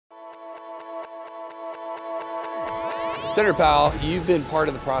Senator Powell, you've been part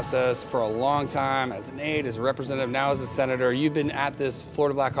of the process for a long time as an aide, as a representative, now as a senator. You've been at this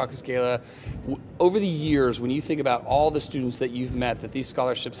Florida Black Caucus Gala. Over the years, when you think about all the students that you've met that these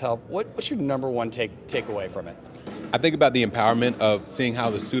scholarships help, what's your number one takeaway from it? I think about the empowerment of seeing how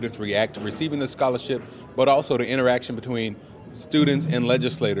the students react to receiving the scholarship, but also the interaction between students and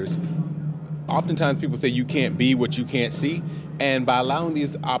legislators. Oftentimes people say you can't be what you can't see, and by allowing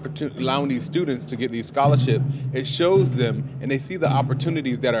these students to get these scholarships, it shows them and they see the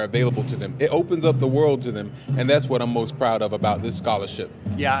opportunities that are available to them. It opens up the world to them, and that's what I'm most proud of about this scholarship.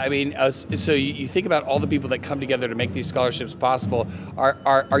 Yeah, I mean, so you think about all the people that come together to make these scholarships possible.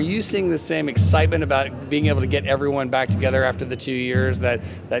 Are you seeing the same excitement about being able to get everyone back together after the 2 years that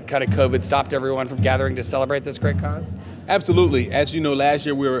kind of COVID stopped everyone from gathering to celebrate this great cause? Absolutely. As you know, last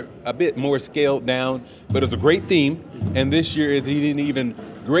year we were a bit more scaled down, but it's a great theme. And this year is an even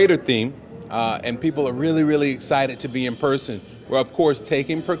greater theme. And people are really, really excited to be in person. We're, of course,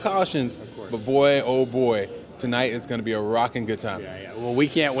 taking precautions. But boy, oh boy, tonight is going to be a rocking good time. Yeah. Well, we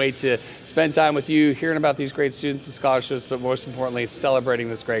can't wait to spend time with you, hearing about these great students and scholarships, but most importantly, celebrating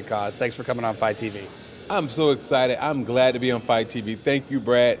this great cause. Thanks for coming on Fight TV. I'm so excited. I'm glad to be on Fight TV. Thank you,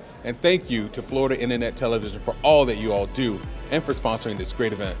 Brad, and thank you to Florida Internet Television for all that you all do and for sponsoring this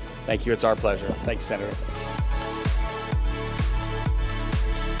great event. Thank you. It's our pleasure. Thank you, Senator.